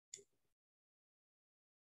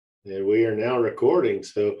And we are now recording.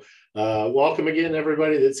 So, welcome again,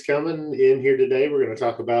 everybody that's coming in here today. We're going to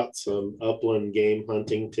talk about some upland game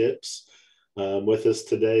hunting tips. With us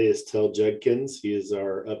today is Tel Judkins. He is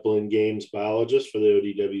our upland games biologist for the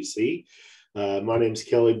ODWC. My name is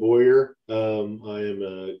Kelly Boyer. I am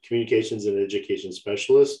a communications and education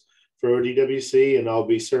specialist for ODWC, and I'll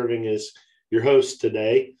be serving as your host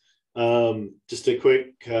today. Just a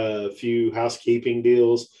quick few housekeeping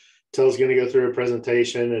deals. Tel's going to go through a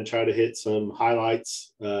presentation and try to hit some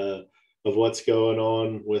highlights of what's going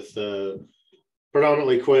on with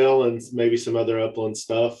predominantly quail and maybe some other upland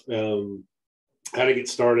stuff, how to get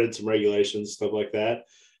started, some regulations, stuff like that.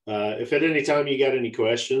 If at any time you got any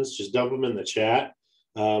questions, just dump them in the chat.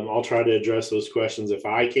 I'll try to address those questions if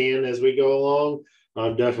I can as we go along.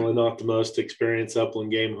 I'm definitely not the most experienced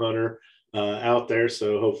upland game hunter out there,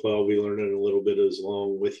 so hopefully I'll be learning a little bit as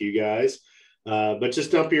along with you guys. But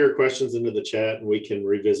just dump your questions into the chat and we can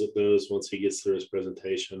revisit those once he gets through his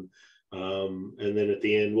presentation. And then at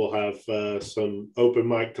the end, we'll have some open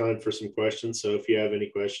mic time for some questions. So if you have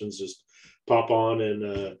any questions, just pop on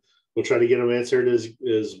and we'll try to get them answered as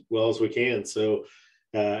well as we can. So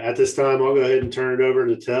at this time, I'll go ahead and turn it over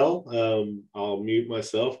to Tel. I'll mute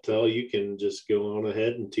myself. Tel, you can just go on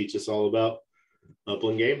ahead and teach us all about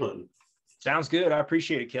upland game hunting. Sounds good. I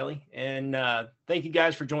appreciate it, Kelly. And thank you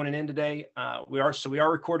guys for joining in today. We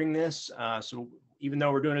are recording this. So even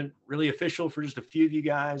though we're doing it really official for just a few of you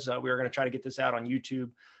guys, we are going to try to get this out on YouTube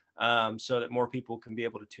so that more people can be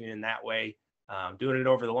able to tune in that way. Doing it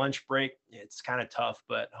over the lunch break, it's kind of tough,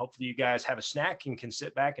 but hopefully you guys have a snack and can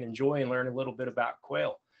sit back and enjoy and learn a little bit about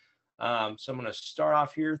quail. So I'm going to start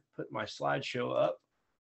off here, put my slideshow up.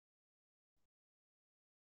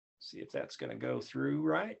 See if that's going to go through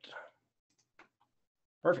right.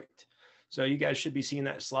 Perfect. So you guys should be seeing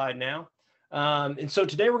that slide now. And so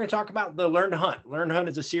today we're going to talk about the Learn to Hunt. Learn to Hunt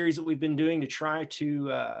is a series that we've been doing to try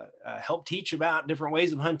to help teach about different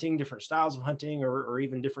ways of hunting, different styles of hunting, or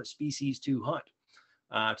even different species to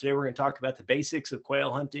hunt. Today we're going to talk about the basics of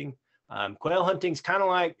quail hunting. Quail hunting is kind of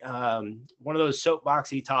like one of those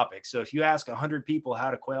soapboxy topics. So if you ask 100 people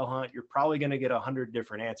how to quail hunt, you're probably going to get 100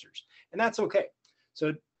 different answers. And that's okay.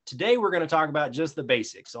 So today, we're going to talk about just the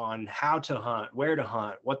basics on how to hunt, where to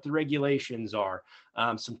hunt, what the regulations are,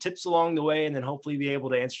 some tips along the way, and then hopefully be able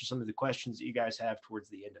to answer some of the questions that you guys have towards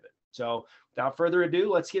the end of it. So without further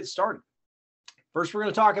ado, let's get started. First, we're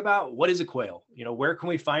going to talk about what is a quail? Where can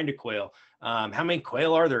we find a quail? How many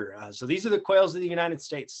quail are there? So these are the quails of the United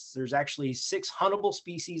States. There's actually 6 huntable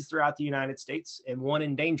species throughout the United States and 1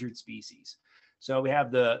 endangered species. So we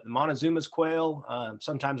have the Montezuma's quail,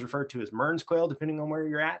 sometimes referred to as Mearns quail, depending on where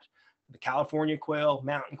you're at, the California quail,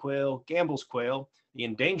 mountain quail, Gambel's quail, the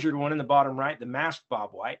endangered one in the bottom right, the masked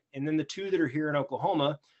bobwhite, and then the 2 that are here in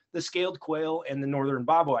Oklahoma, the scaled quail and the northern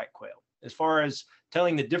bobwhite quail. As far as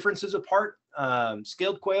telling the differences apart,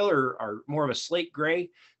 scaled quail are more of a slate gray.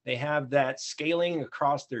 They have that scaling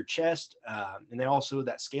across their chest, and they also,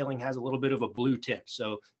 that scaling has a little bit of a blue tint.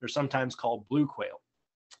 So they're sometimes called blue quail.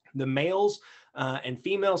 The males and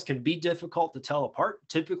females can be difficult to tell apart.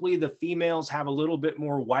 Typically, the females have a little bit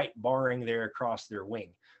more white barring there across their wing,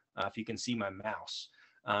 if you can see my mouse.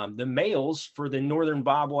 The males for the northern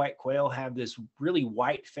bobwhite quail have this really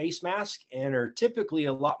white face mask and are typically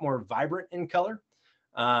a lot more vibrant in color,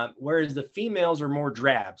 whereas the females are more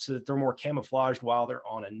drab, so that they're more camouflaged while they're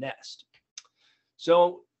on a nest.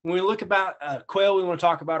 So when we look about quail, we want to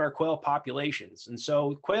talk about our quail populations. And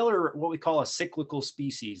so quail are what we call a cyclical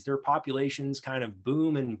species. Their populations kind of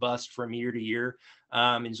boom and bust from year to year.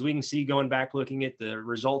 As we can see, going back, looking at the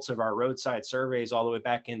results of our roadside surveys all the way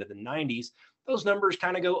back into the 90s, those numbers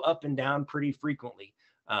kind of go up and down pretty frequently.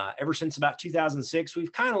 Ever since about 2006,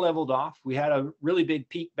 we've kind of leveled off. We had a really big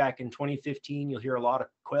peak back in 2015. You'll hear a lot of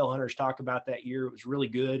quail hunters talk about that year. It was really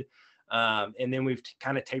good. And then we've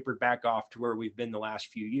kind of tapered back off to where we've been the last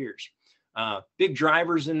few years. Big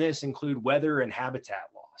drivers in this include weather and habitat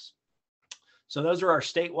loss. So those are our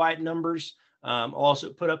statewide numbers. I'll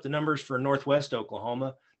also put up the numbers for Northwest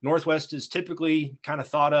Oklahoma. Northwest is typically kind of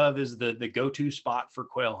thought of as the go-to spot for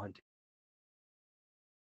quail hunting.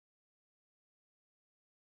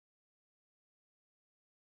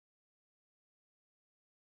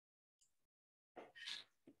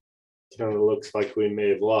 Kind of looks like we may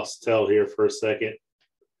have lost Tel here for a second.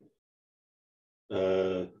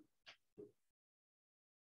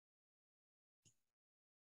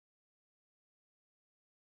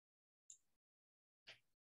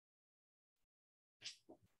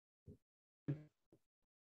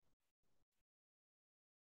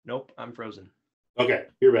 Nope, I'm frozen. Okay,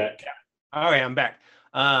 you're back. Yeah. All right, I'm back.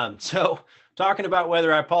 So talking about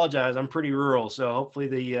weather, I apologize. I'm pretty rural, so hopefully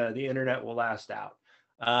the internet will last out.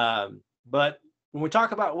 But when we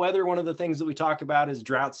talk about weather, one of the things that we talk about is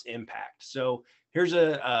drought's impact. So here's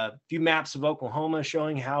a few maps of Oklahoma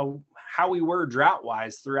showing how we were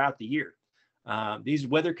drought-wise throughout the year. These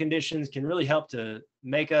weather conditions can really help to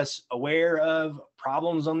make us aware of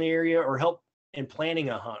problems on the area or help in planning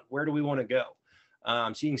a hunt. Where do we want to go?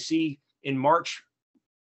 So you can see in March,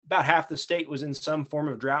 about half the state was in some form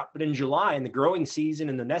of drought, but in July, in the growing season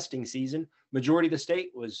and the nesting season, majority of the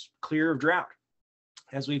state was clear of drought.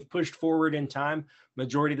 As we've pushed forward in time,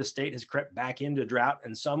 majority of the state has crept back into drought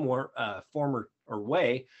in some form or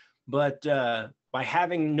way, but by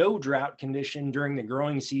having no drought condition during the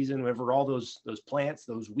growing season, whenever all those plants,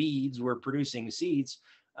 those weeds were producing seeds,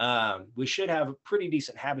 we should have a pretty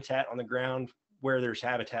decent habitat on the ground where there's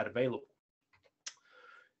habitat available.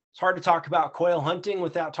 It's hard to talk about quail hunting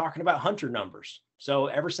without talking about hunter numbers. So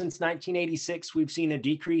ever since 1986, we've seen a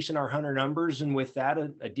decrease in our hunter numbers, and with that,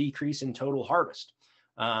 a decrease in total harvest.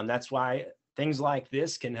 That's why things like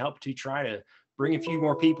this can help to try to bring a few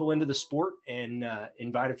more people into the sport and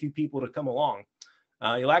invite a few people to come along.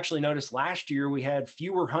 You'll actually notice last year we had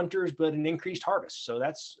fewer hunters, but an increased harvest. So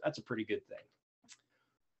that's a pretty good thing.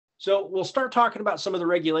 So we'll start talking about some of the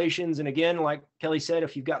regulations. And again, like Kelly said,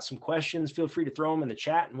 if you've got some questions, feel free to throw them in the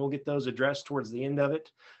chat and we'll get those addressed towards the end of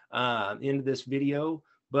it, end of this video.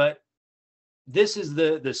 But this is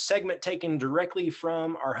the segment taken directly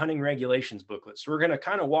from our hunting regulations booklet. So we're going to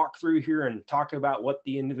kind of walk through here and talk about what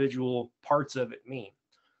the individual parts of it mean.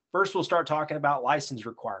 First, we'll start talking about license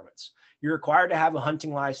requirements. You're required to have a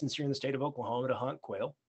hunting license here in the state of Oklahoma to hunt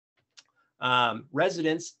quail.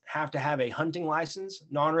 Residents have to have a hunting license.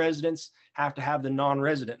 Non-residents have to have the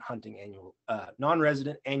non-resident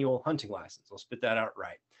annual hunting license. I'll spit that out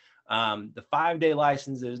right. The 5-day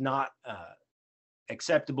license is not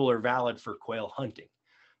acceptable or valid for quail hunting.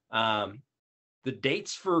 The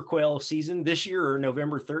dates for quail season this year are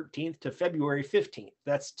November 13th to February 15th.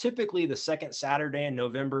 That's typically the second Saturday in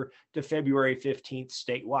November to February 15th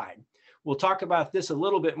statewide. We'll talk about this a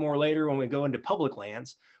little bit more later when we go into public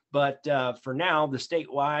lands, but for now, the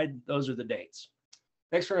statewide, those are the dates.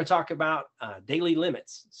 Next, we're going to talk about daily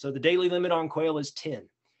limits. So the daily limit on quail is 10.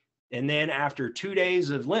 And then after 2 days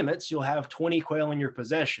of limits, you'll have 20 quail in your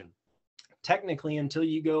possession. Technically, until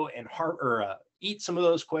you go and eat some of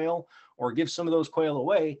those quail or give some of those quail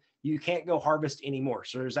away, you can't go harvest anymore.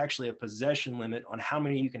 So there's actually a possession limit on how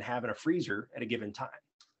many you can have in a freezer at a given time.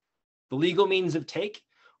 The legal means of take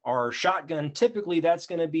are shotgun. Typically, that's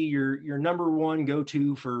going to be your number one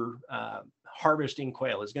go-to for harvesting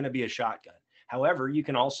quail is going to be a shotgun. However, you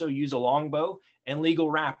can also use a longbow and legal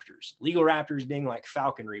raptors. Legal raptors being like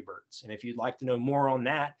falconry birds. And if you'd like to know more on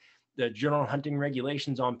that, the general hunting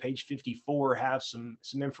regulations on page 54 have some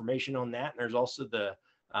information on that. And there's also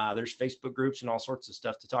there's Facebook groups and all sorts of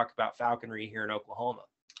stuff to talk about falconry here in Oklahoma.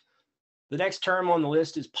 The next term on the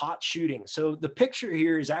list is pot shooting. So the picture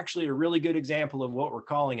here is actually a really good example of what we're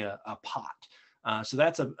calling a pot. So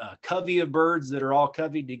that's a covey of birds that are all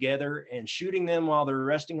covied together, and shooting them while they're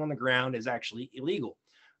resting on the ground is actually illegal.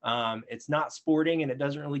 It's not sporting, and it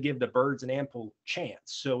doesn't really give the birds an ample chance.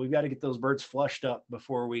 So we've got to get those birds flushed up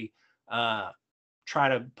before we try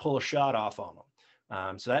to pull a shot off on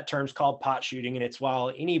them. So that term's called pot shooting, and it's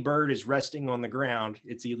while any bird is resting on the ground,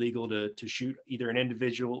 it's illegal to shoot either an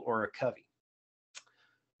individual or a covey.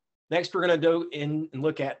 Next, we're going to go in and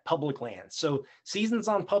look at public lands. So seasons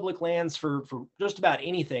on public lands for just about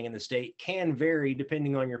anything in the state can vary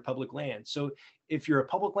depending on your public land. So if you're a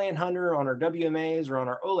public land hunter on our WMAs or on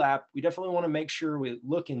our OLAP, we definitely want to make sure we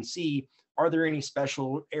look and see, are there any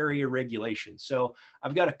special area regulations? So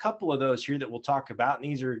I've got a couple of those here that we'll talk about, and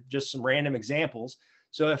these are just some random examples.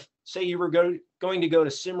 So if, say, you were going to go to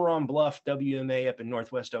Cimarron Bluff WMA up in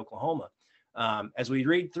Northwest Oklahoma, as we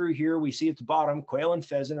read through here, we see at the bottom, quail and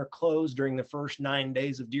pheasant are closed during the first 9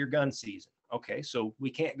 days of deer gun season. Okay, so we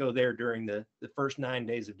can't go there during the first 9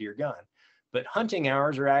 days of deer gun. But hunting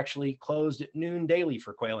hours are actually closed at noon daily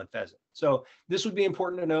for quail and pheasant. So this would be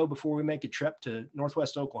important to know before we make a trip to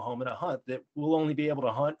Northwest Oklahoma to hunt, that we'll only be able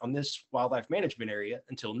to hunt on this wildlife management area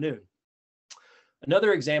until noon.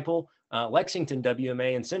 Another example, Lexington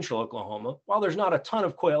WMA in central Oklahoma. While there's not a ton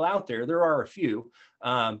of quail out there, there are a few,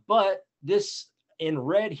 but this in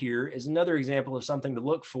red here is another example of something to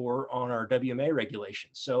look for on our WMA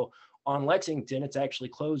regulations. So on Lexington, it's actually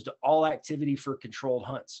closed to all activity for controlled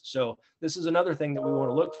hunts. So this is another thing that we want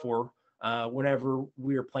to look for whenever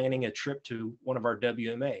we are planning a trip to one of our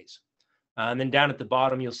WMAs. And then down at the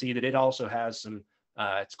bottom, you'll see that it also has some,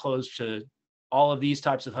 it's closed to all of these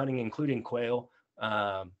types of hunting, including quail,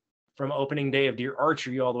 from from opening day of deer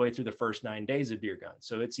archery all the way through the first 9 days of deer gun.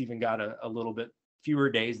 So it's even got a little bit fewer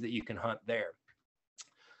days that you can hunt there.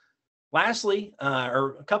 Lastly,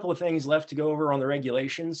 or a couple of things left to go over on the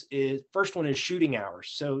regulations is, first one is shooting hours.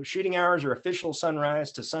 So shooting hours are official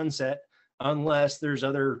sunrise to sunset, unless there's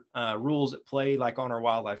other rules at play, like on our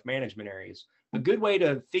wildlife management areas. A good way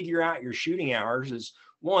to figure out your shooting hours is,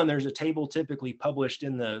 one, there's a table typically published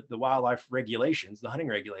in the wildlife regulations, the hunting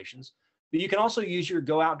regulations, but you can also use your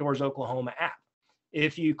Go Outdoors Oklahoma app.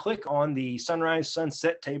 If you click on the sunrise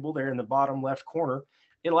sunset table there in the bottom left corner,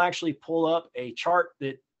 it'll actually pull up a chart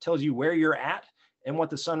that tells you where you're at and what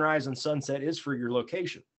the sunrise and sunset is for your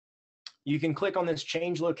location. You can click on this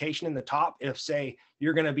change location in the top. If, say,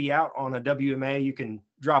 you're going to be out on a WMA, you can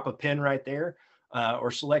drop a pin right there, or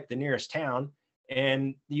select the nearest town.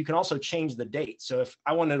 And you can also change the date. So if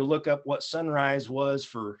I wanted to look up what sunrise was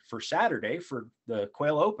for Saturday for the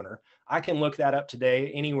quail opener, I can look that up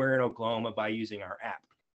today anywhere in Oklahoma by using our app.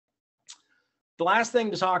 The last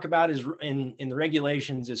thing to talk about is in the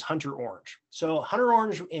regulations is hunter orange. So hunter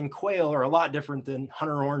orange in quail are a lot different than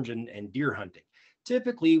hunter orange and deer hunting.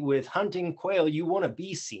 Typically with hunting quail, you want to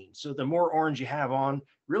be seen. So the more orange you have on,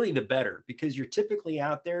 really the better, because you're typically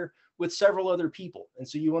out there with several other people. And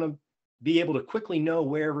so you want to be able to quickly know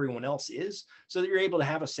where everyone else is so that you're able to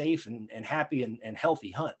have a safe and happy and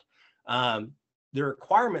healthy hunt. The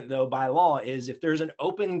requirement, though, by law is if there's an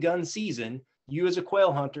open gun season, you as a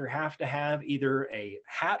quail hunter have to have either a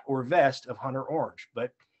hat or vest of hunter orange.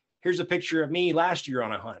 But here's a picture of me last year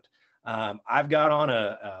on a hunt. I've got on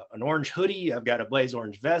an orange hoodie. I've got a blaze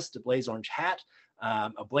orange vest, a blaze orange hat,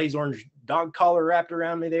 a blaze orange dog collar wrapped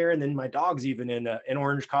around me there. And then my dog's even in an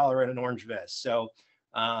orange collar and an orange vest. So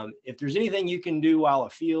if there's anything you can do while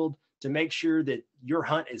afield to make sure that your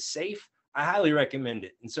hunt is safe, I highly recommend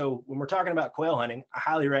it. And so when we're talking about quail hunting, I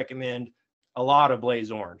highly recommend a lot of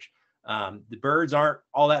blaze orange. The birds aren't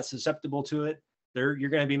all that susceptible to it. You're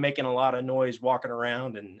going to be making a lot of noise walking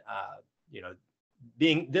around, and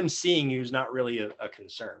them seeing you is not really a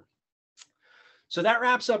concern. So that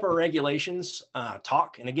wraps up our regulations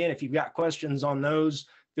talk. And again, if you've got questions on those,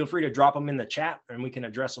 feel free to drop them in the chat and we can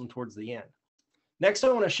address them towards the end. Next, I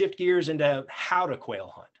want to shift gears into how to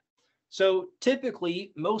quail hunt. So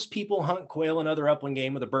typically, most people hunt quail and other upland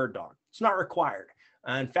game with a bird dog. It's not required.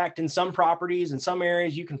 In fact, in some properties, in some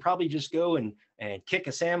areas, you can probably just go and kick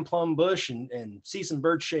a sand plum bush and see some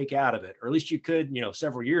birds shake out of it, or at least you could,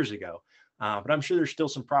 several years ago. But I'm sure there's still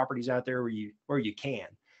some properties out there where you can.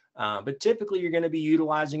 But typically, you're going to be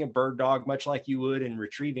utilizing a bird dog, much like you would in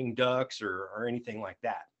retrieving ducks or anything like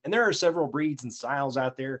that. And there are several breeds and styles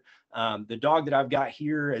out there. The dog that I've got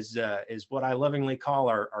here is what I lovingly call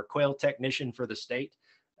our quail technician for the state.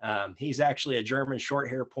 He's actually a German short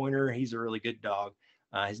hair pointer. He's a really good dog.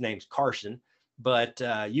 His name's Carson. But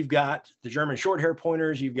you've got the German short hair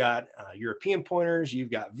pointers, you've got European pointers, you've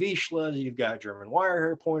got Vizslas, you've got German wire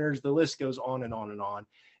hair pointers. The list goes on and on and on.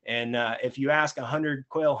 And if you ask 100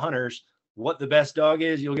 quail hunters what the best dog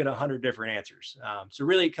is, you'll get 100 different answers. So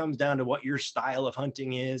really it comes down to what your style of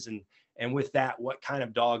hunting is, and with that, what kind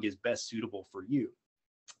of dog is best suitable for you.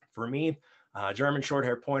 For me, German short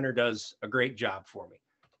hair pointer does a great job for me.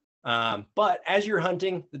 But as you're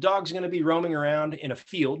hunting, the dog's going to be roaming around in a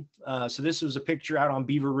field. So this was a picture out on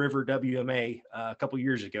Beaver River WMA a couple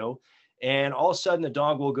years ago, and all of a sudden the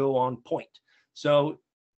dog will go on point. So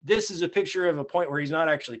this is a picture of a point where he's not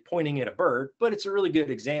actually pointing at a bird, but it's a really good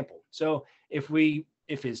example. So if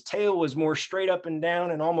his tail was more straight up and down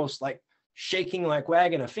and almost like shaking, like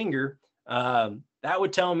wagging a finger, that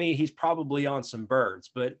would tell me he's probably on some birds.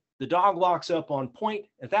 But the dog locks up on point.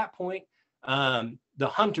 At that point, the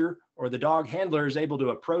hunter or the dog handler is able to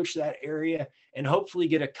approach that area and hopefully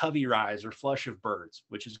get a covey rise or flush of birds,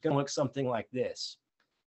 which is going to look something like this.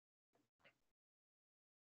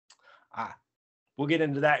 We'll get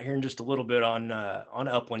into that here in just a little bit on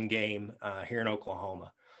upland game here in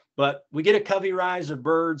Oklahoma. But we get a covey rise of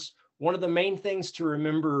birds. One of the main things to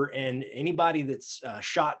remember, and anybody that's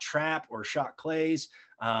shot trap or shot clays,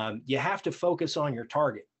 you have to focus on your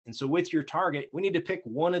target. And so with your target, we need to pick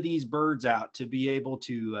one of these birds out to be able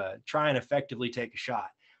to try and effectively take a shot.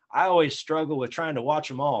 I always struggle with trying to watch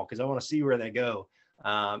them all because I want to see where they go.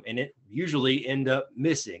 And it usually end up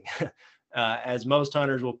missing, as most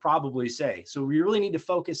hunters will probably say. So we really need to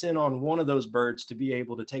focus in on one of those birds to be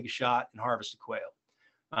able to take a shot and harvest a quail.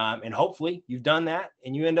 And hopefully you've done that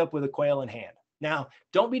and you end up with a quail in hand. Now,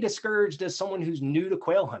 don't be discouraged as someone who's new to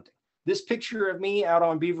quail hunting. This picture of me out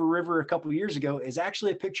on Beaver River a couple of years ago is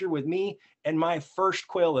actually a picture with me and my first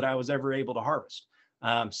quail that I was ever able to harvest.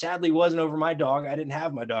 Sadly, wasn't over my dog. I didn't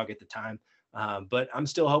have my dog at the time, but I'm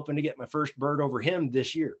still hoping to get my first bird over him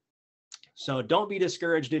this year. So don't be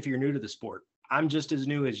discouraged if you're new to the sport. I'm just as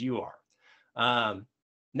new as you are.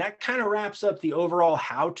 That kind of wraps up the overall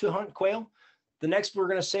how to hunt quail. The next, we're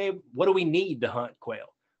going to say, what do we need to hunt quail?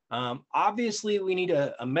 Obviously, we need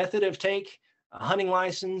a method of take, a hunting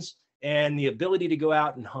license, and the ability to go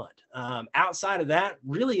out and hunt. Outside of that,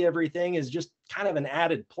 really everything is just kind of an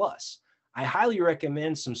added plus. I highly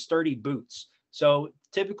recommend some sturdy boots. So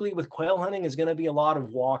typically with quail hunting is going to be a lot of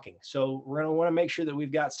walking. So we're going to want to make sure that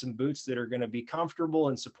we've got some boots that are going to be comfortable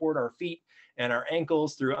and support our feet and our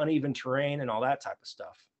ankles through uneven terrain and all that type of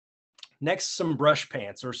stuff. Next, some brush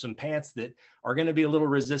pants, or some pants that are going to be a little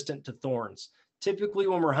resistant to thorns. Typically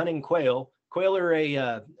when we're hunting quail are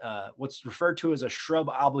a what's referred to as a shrub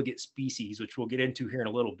obligate species, which we'll get into here in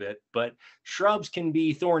a little bit. But shrubs can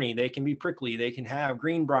be thorny, they can be prickly, they can have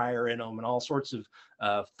greenbrier in them and all sorts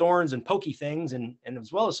of thorns and pokey things. And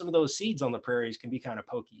as well as some of those seeds on the prairies can be kind of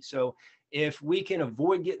pokey. So if we can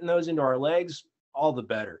avoid getting those into our legs, all the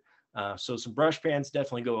better. So some brush pants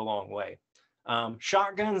definitely go a long way.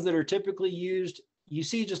 Shotguns that are typically used, you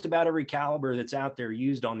see just about every caliber that's out there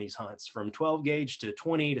used on these hunts, from 12 gauge to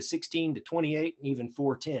 20 to 16 to 28 and even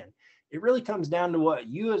 410. It really comes down to what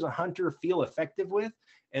you as a hunter feel effective with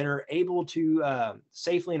and are able to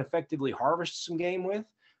safely and effectively harvest some game with.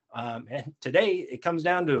 And today it comes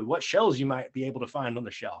down to what shells you might be able to find on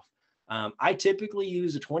the shelf. I typically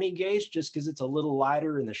use a 20 gauge just because it's a little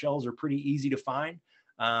lighter and the shells are pretty easy to find.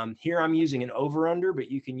 Here I'm using an over-under, but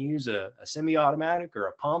you can use a semi-automatic or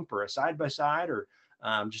a pump or a side-by-side or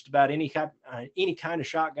just about any kind of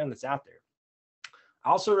shotgun that's out there. I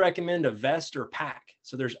also recommend a vest or pack.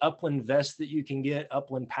 So there's Upland vests that you can get,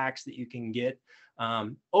 Upland packs that you can get.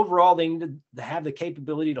 Overall, they need to have the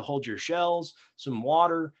capability to hold your shells, some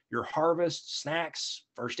water, your harvest, snacks,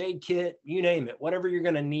 first aid kit, you name it, whatever you're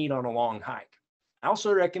going to need on a long hike. I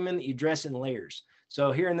also recommend that you dress in layers.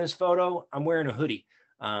 So here in this photo, I'm wearing a hoodie.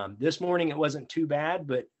 This morning it wasn't too bad,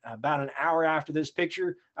 but about an hour after this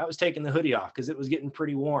picture, I was taking the hoodie off because it was getting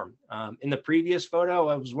pretty warm. In the previous photo,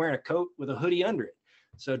 I was wearing a coat with a hoodie under it.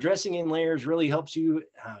 So dressing in layers really helps you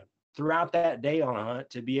throughout that day on a hunt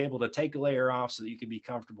to be able to take a layer off so that you can be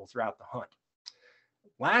comfortable throughout the hunt.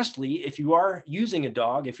 Lastly, if you are using a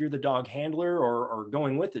dog, if you're the dog handler or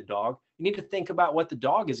going with the dog, you need to think about what the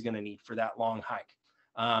dog is going to need for that long hike.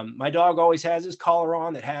 My dog always has his collar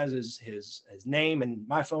on that has his name and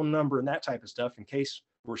my phone number and that type of stuff in case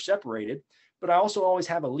we're separated. But I also always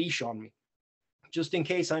have a leash on me just in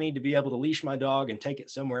case I need to be able to leash my dog and take it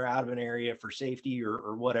somewhere out of an area for safety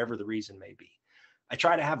or whatever the reason may be. I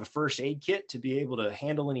try to have a first aid kit to be able to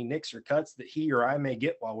handle any nicks or cuts that he or I may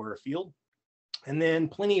get while we're afield. And then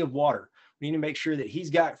plenty of water. We need to make sure that he's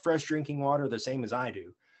got fresh drinking water the same as I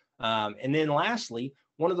do. And then lastly,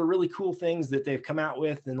 one of the really cool things that they've come out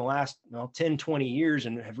with in the last 10, 20 years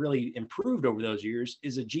and have really improved over those years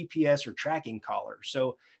is a GPS or tracking collar.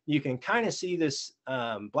 So you can kind of see this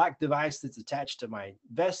black device that's attached to my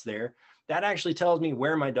vest there. That actually tells me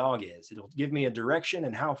where my dog is. It'll give me a direction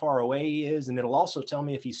and how far away he is. And it'll also tell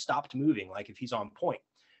me if he's stopped moving, like if he's on point.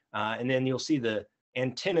 And then you'll see the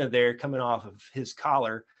antenna there coming off of his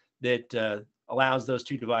collar that allows those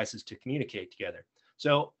two devices to communicate together.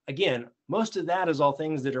 So again, most of that is all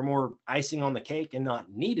things that are more icing on the cake and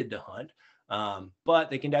not needed to hunt, but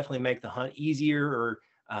they can definitely make the hunt easier or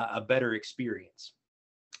a better experience.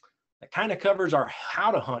 That kind of covers our how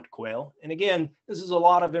to hunt quail. And again, this is a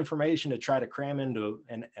lot of information to try to cram into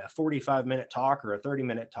a 45-minute talk or a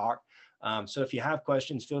 30-minute talk. So if you have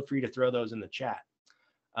questions, feel free to throw those in the chat.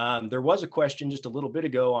 There was a question just a little bit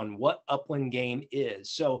ago on what upland game is.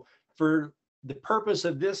 So for the purpose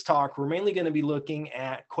of this talk, we're mainly going to be looking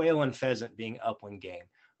at quail and pheasant being upland game.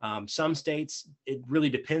 Some states, it really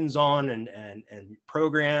depends on and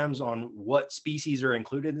programs on what species are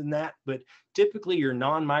included in that. But typically your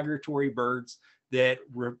non-migratory birds that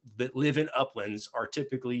live in uplands are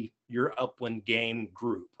typically your upland game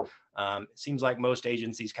group. It seems like most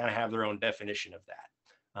agencies kind of have their own definition of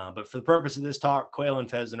that. But for the purpose of this talk, quail and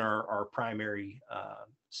pheasant are our primary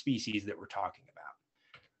species that we're talking about.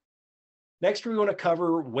 Next, we want to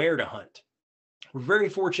cover where to hunt. We're very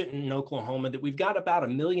fortunate in Oklahoma that we've got about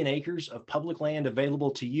 1 million acres of public land available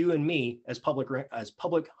to you and me as public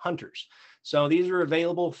hunters. So these are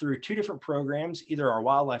available through two different programs, either our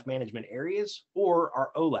wildlife management areas or our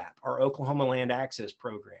OLAP, our Oklahoma Land Access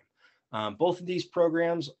Program. Both of these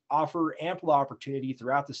programs offer ample opportunity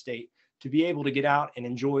throughout the state to be able to get out and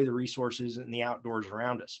enjoy the resources and the outdoors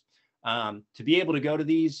around us. To be able to go to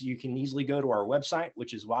these, you can easily go to our website,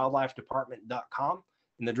 which is wildlifedepartment.com.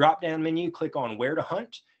 In the drop-down menu, click on where to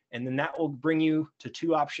hunt, and then that will bring you to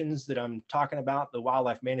two options that I'm talking about, the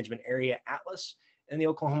Wildlife Management Area Atlas and the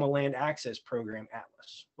Oklahoma Land Access Program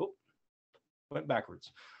Atlas. Oh, went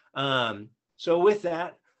backwards. So with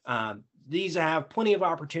that, these have plenty of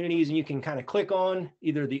opportunities, and you can kind of click on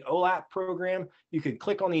either the OLAP program. You could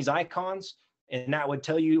click on these icons, and that would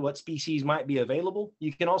tell you what species might be available.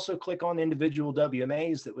 You can also click on the individual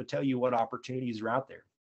WMAs that would tell you what opportunities are out there.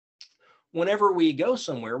 Whenever we go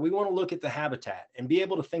somewhere, we want to look at the habitat and be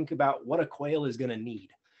able to think about what a quail is going to need.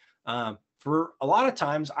 For a lot of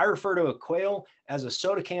times, I refer to a quail as a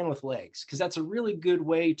soda can with legs, because that's a really good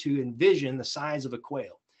way to envision the size of a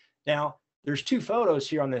quail. Now, there's two photos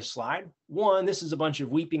here on this slide. One, this is a bunch of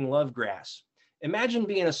weeping love grass. Imagine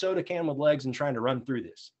being a soda can with legs and trying to run through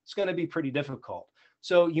this. It's going to be pretty difficult.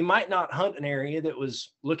 So you might not hunt an area that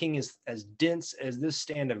was looking as dense as this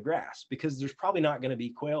stand of grass, because there's probably not going to be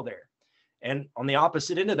quail there. And on the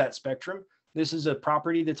opposite end of that spectrum, this is a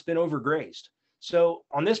property that's been overgrazed. So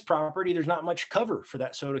on this property, there's not much cover for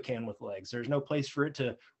that soda can with legs. There's no place for it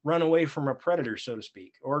to run away from a predator, so to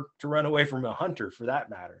speak, or to run away from a hunter for that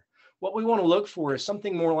matter. What we want to look for is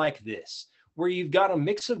something more like this, where you've got a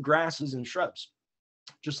mix of grasses and shrubs.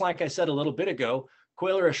 Just like I said a little bit ago,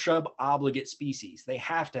 quail are a shrub obligate species. They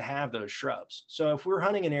have to have those shrubs. So if we're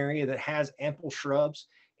hunting an area that has ample shrubs,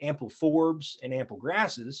 ample forbs, and ample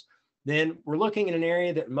grasses, then we're looking at an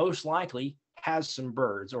area that most likely has some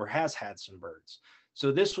birds or has had some birds.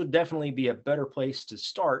 So this would definitely be a better place to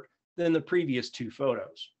start than the previous two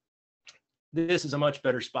photos. This is a much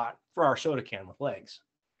better spot for our soda can with legs.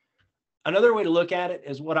 Another way to look at it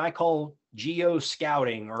is what I call geo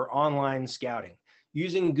scouting or online scouting,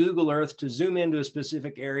 using Google Earth to zoom into a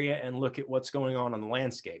specific area and look at what's going on the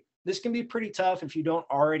landscape. This can be pretty tough if you don't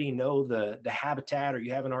already know the habitat or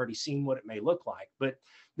you haven't already seen what it may look like. But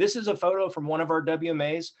this is a photo from one of our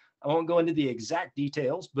WMAs. I won't go into the exact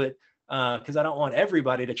details, but because I don't want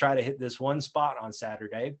everybody to try to hit this one spot on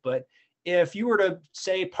Saturday. But if you were to,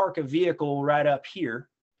 say, park a vehicle right up here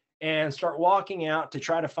and start walking out to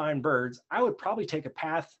try to find birds, I would probably take a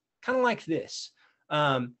path kind of like this.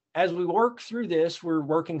 As we work through this, we're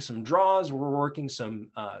working some draws, we're working some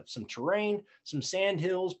terrain, some sand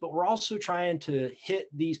hills, but we're also trying to hit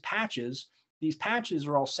these patches. These patches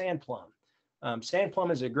are all sand plum. Sand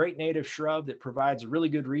plum is a great native shrub that provides really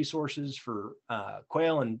good resources for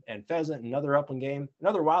quail and pheasant and other upland game and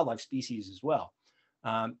other wildlife species as well.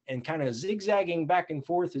 And kind of zigzagging back and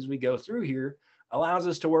forth as we go through here allows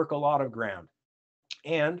us to work a lot of ground.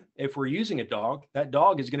 And if we're using a dog, that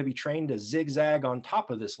dog is going to be trained to zigzag on top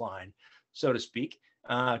of this line, so to speak,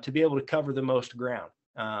 to be able to cover the most ground.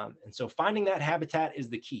 And so finding that habitat is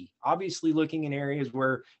the key. Obviously, looking in areas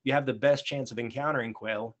where you have the best chance of encountering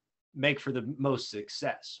quail make for the most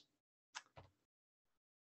success.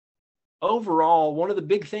 Overall, one of the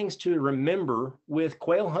big things to remember with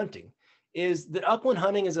quail hunting is that upland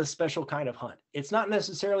hunting is a special kind of hunt. It's not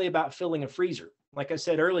necessarily about filling a freezer. Like I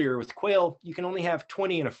said earlier, with quail, you can only have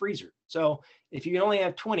 20 in a freezer. So if you only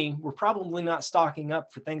have 20, we're probably not stocking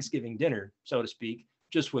up for Thanksgiving dinner, so to speak,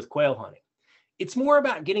 just with quail hunting. It's more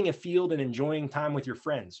about getting a field and enjoying time with your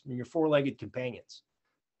friends and your four-legged companions.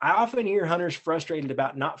 I often hear hunters frustrated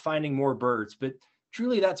about not finding more birds, but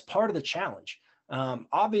truly that's part of the challenge.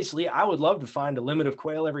 Obviously, I would love to find a limit of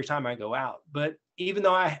quail every time I go out, but even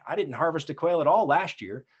though I didn't harvest a quail at all last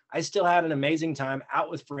year, I still had an amazing time out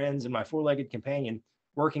with friends and my four-legged companion,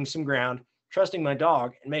 working some ground, trusting my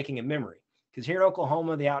dog, and making a memory. Because here in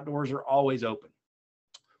Oklahoma, the outdoors are always open.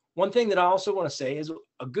 One thing that I also want to say is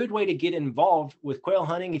a good way to get involved with quail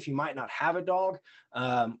hunting if you might not have a dog,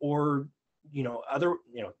 or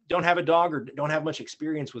don't have a dog or don't have much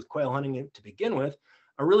experience with quail hunting to begin with.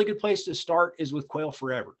 A really good place to start is with Quail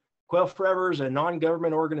Forever. Quail Forever is a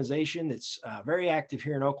non-government organization that's very active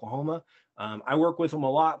here in Oklahoma. I work with them a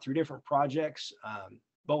lot through different projects,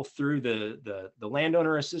 both through the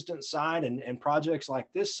landowner assistance side and projects like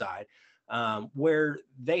this side, where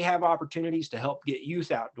they have opportunities to help get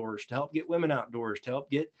youth outdoors, to help get women outdoors, to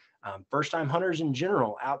help get first-time hunters in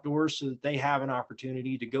general outdoors, so that they have an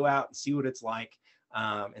opportunity to go out and see what it's like.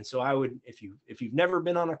 And so I would, if you've never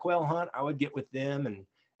been on a quail hunt, I would get with them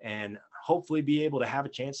and hopefully be able to have a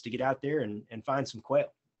chance to get out there and find some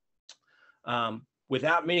quail.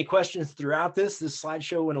 Without many questions throughout this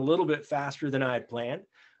slideshow went a little bit faster than I had planned.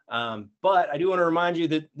 But I do want to remind you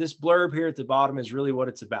that this blurb here at the bottom is really what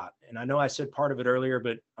it's about. And I know I said part of it earlier,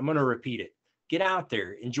 but I'm going to repeat it. Get out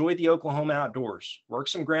there, enjoy the Oklahoma outdoors, work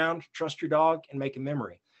some ground, trust your dog, and make a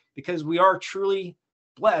memory. Because we are truly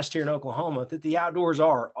blessed here in Oklahoma that the outdoors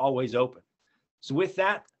are always open. So with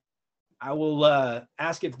that, I will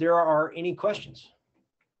ask if there are any questions.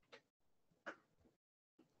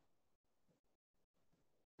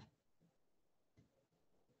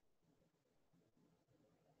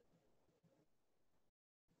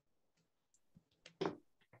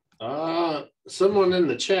 Someone in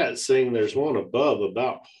the chat saying there's one above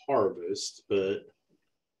about harvest, but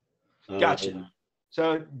gotcha.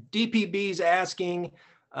 So DPB is asking,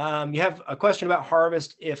 you have a question about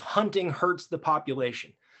harvest if hunting hurts the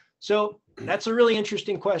population. So that's a really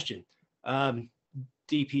interesting question,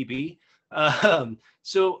 DPB.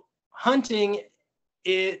 So hunting,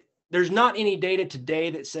 there's not any data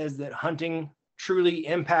today that says that hunting truly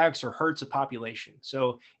impacts or hurts a population.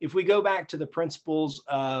 So if we go back to the principles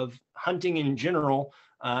of hunting in general,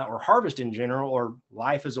 or harvest in general, or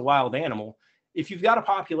life as a wild animal, if you've got a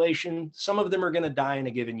population, some of them are going to die in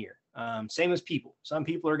a given year. Same as people. Some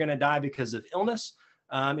people are going to die because of illness.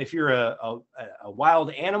 If you're a wild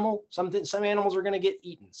animal, some animals are going to get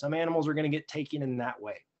eaten. Some animals are going to get taken in that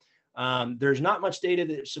way. There's not much data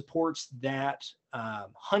that supports that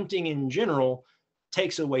hunting in general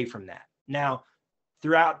takes away from that. Now,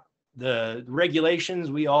 throughout the regulations,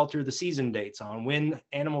 we alter the season dates on when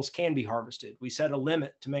animals can be harvested. We set a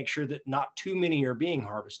limit to make sure that not too many are being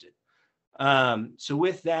harvested. So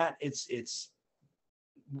with that, it's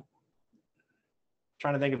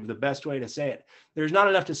trying to think of the best way to say it. There's not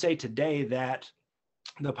enough to say today that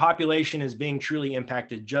the population is being truly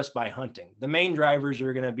impacted just by hunting. The main drivers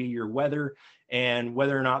are going to be your weather and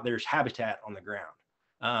whether or not there's habitat on the ground.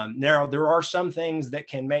 Now, there are some things that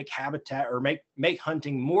can make habitat or make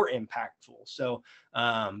hunting more impactful. So,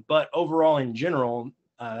 but overall, in general,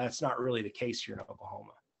 that's not really the case here in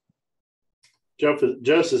Oklahoma.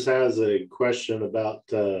 Joseph has a question about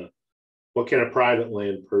what can a private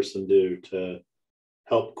land person do to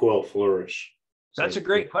help quail flourish? That's a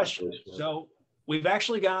great question. So we've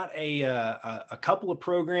actually got a couple of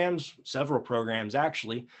programs, several programs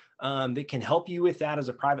actually, that can help you with that as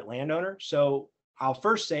a private landowner. So I'll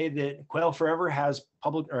first say that Quail Forever has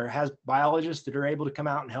biologists that are able to come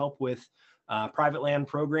out and help with private land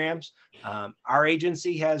programs. Our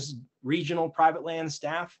agency has regional private land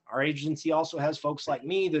staff. Our agency also has folks like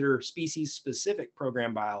me that are species specific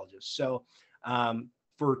program biologists. So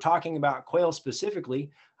for talking about quail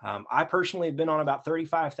specifically, I personally have been on about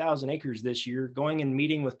 35,000 acres this year, going and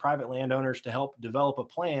meeting with private landowners to help develop a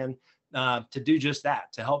plan to do just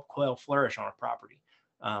that, to help quail flourish on a property.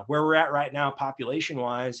 Where we're at right now, population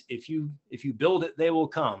wise, if you build it, they will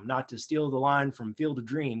come. Not to steal the line from Field of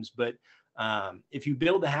Dreams, but if you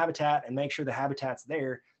build the habitat and make sure the habitat's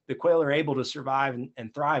there, the quail are able to survive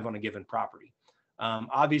and thrive on a given property.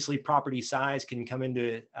 Obviously, property size can come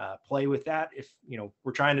into play with that. If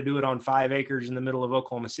we're trying to do it on 5 acres in the middle of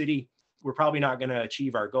Oklahoma City, we're probably not going to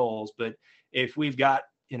achieve our goals. But if we've got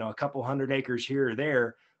a couple hundred acres here or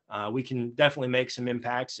there, we can definitely make some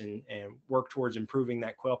impacts and work towards improving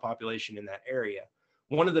that quail population in that area.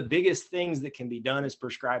 One of the biggest things that can be done is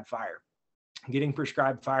prescribed fire. Getting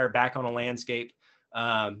prescribed fire back on a landscape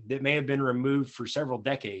that may have been removed for several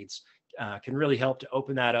decades can really help to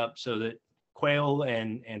open that up so that quail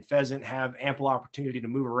and pheasant have ample opportunity to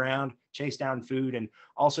move around, chase down food, and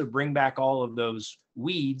also bring back all of those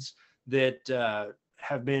weeds that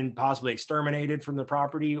have been possibly exterminated from the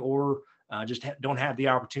property or just don't have the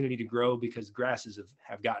opportunity to grow because grasses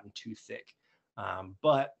have gotten too thick.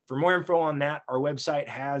 But for more info on that, our website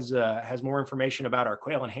has more information about our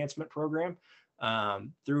quail enhancement program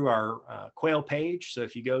through our quail page. So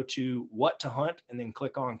if you go to what to hunt and then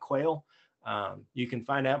click on quail, you can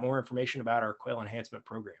find out more information about our quail enhancement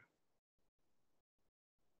program.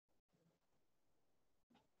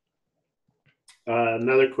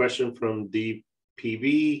 Another question from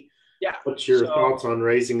DPB. Yeah. What's your thoughts on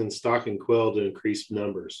raising and stocking quail to increase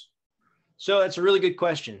numbers? So that's a really good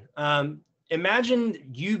question.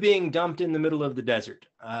 Imagine you being dumped in the middle of the desert.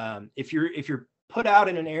 If you're put out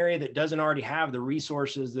in an area that doesn't already have the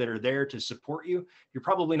resources that are there to support you, you're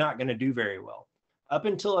probably not going to do very well. Up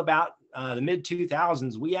until about the mid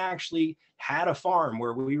 2000s, we actually had a farm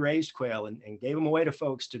where we raised quail and gave them away to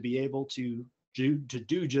folks to be able to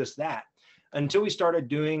do just that. Until we started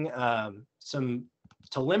doing some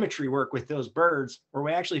telemetry work with those birds, where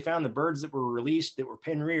we actually found the birds that were released that were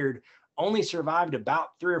pen reared only survived about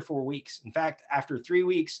 3 or 4 weeks. In fact, after 3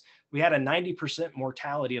 weeks, we had a 90%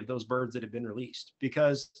 mortality of those birds that had been released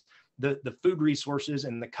because the food resources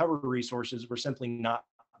and the cover resources were simply not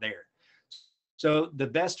there. So the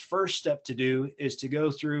best first step to do is to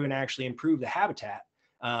go through and actually improve the habitat.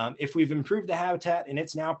 If we've improved the habitat and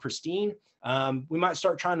it's now pristine, we might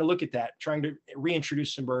start trying to look at that, trying to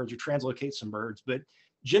reintroduce some birds or translocate some birds. But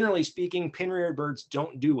generally speaking, pen-reared birds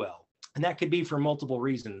don't do well. And that could be for multiple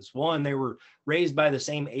reasons. One, they were raised by the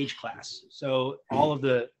same age class. So all of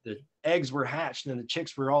the eggs were hatched and the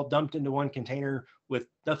chicks were all dumped into one container with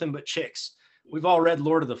nothing but chicks. we've all read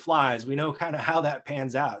Lord of the Flies. We know kind of how that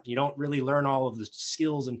pans out. You don't really learn all of the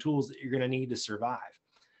skills and tools that you're going to need to survive.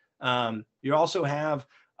 You also have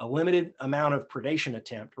a limited amount of predation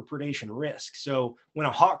attempt or predation risk. So when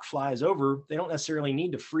a hawk flies over, they don't necessarily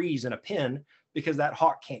need to freeze in a pen because that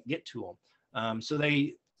hawk can't get to them. So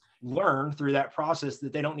they learn through that process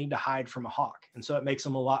that they don't need to hide from a hawk. And so it makes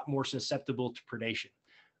them a lot more susceptible to predation.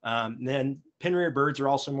 Then pen-reared birds are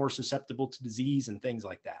also more susceptible to disease and things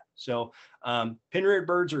like that. So pen-reared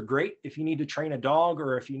birds are great if you need to train a dog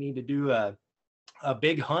or if you need to do a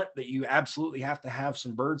big hunt that you absolutely have to have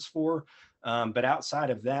some birds for. But outside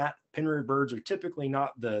of that, pen-reared birds are typically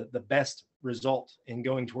not the best result in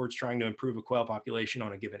going towards trying to improve a quail population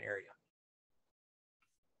on a given area.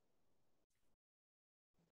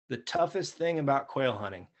 The toughest thing about quail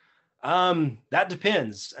hunting, that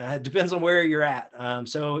depends. It depends on where you're at.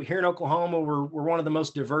 So here in Oklahoma, we're one of the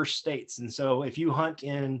most diverse states. And so if you hunt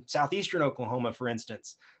in southeastern Oklahoma, for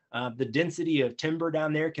instance, the density of timber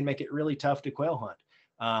down there can make it really tough to quail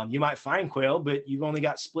hunt. You might find quail, but you've only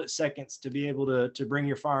got split seconds to be able to bring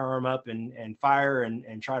your firearm up and fire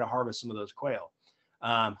and try to harvest some of those quail.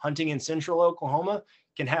 Hunting in central Oklahoma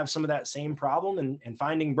can have some of that same problem, and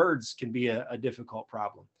finding birds can be a difficult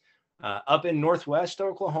problem. Up in northwest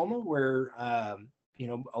Oklahoma, where a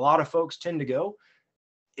lot of folks tend to go,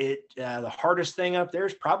 the hardest thing up there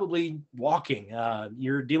is probably walking.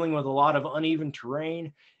 You're dealing with a lot of uneven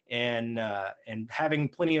terrain, and having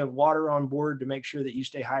plenty of water on board to make sure that you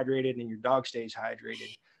stay hydrated and your dog stays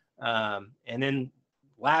hydrated. And then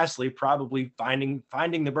lastly, probably finding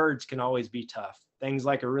the birds can always be tough. Things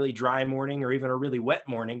like a really dry morning or even a really wet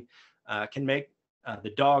morning can make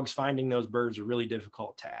the dogs finding those birds a really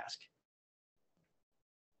difficult task.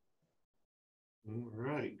 All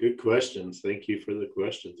right, good questions. Thank you for the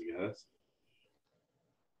questions, guys.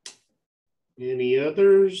 Any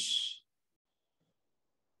others?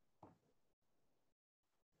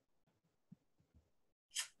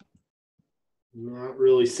 Not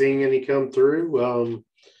really seeing any come through.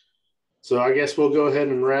 So I guess we'll go ahead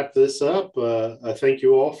and wrap this up. I thank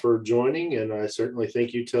you all for joining, and I certainly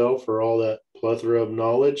thank you, Tell, for all that plethora of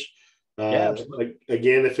knowledge.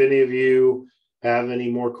 Again, if any of you have any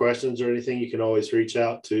more questions or anything, you can always reach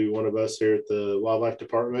out to one of us here at the Wildlife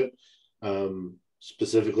Department.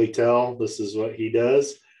 Specifically Tell, this is what he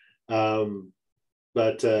does.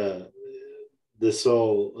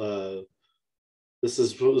 This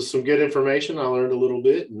is some good information. I learned a little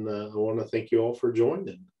bit, and I want to thank you all for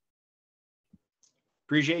joining.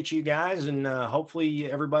 Appreciate you guys, and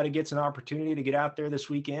hopefully everybody gets an opportunity to get out there this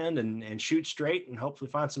weekend and shoot straight and hopefully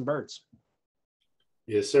find some birds.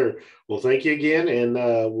 Yes, sir. Well, thank you again, and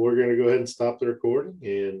we're going to go ahead and stop the recording,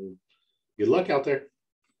 and good luck out there.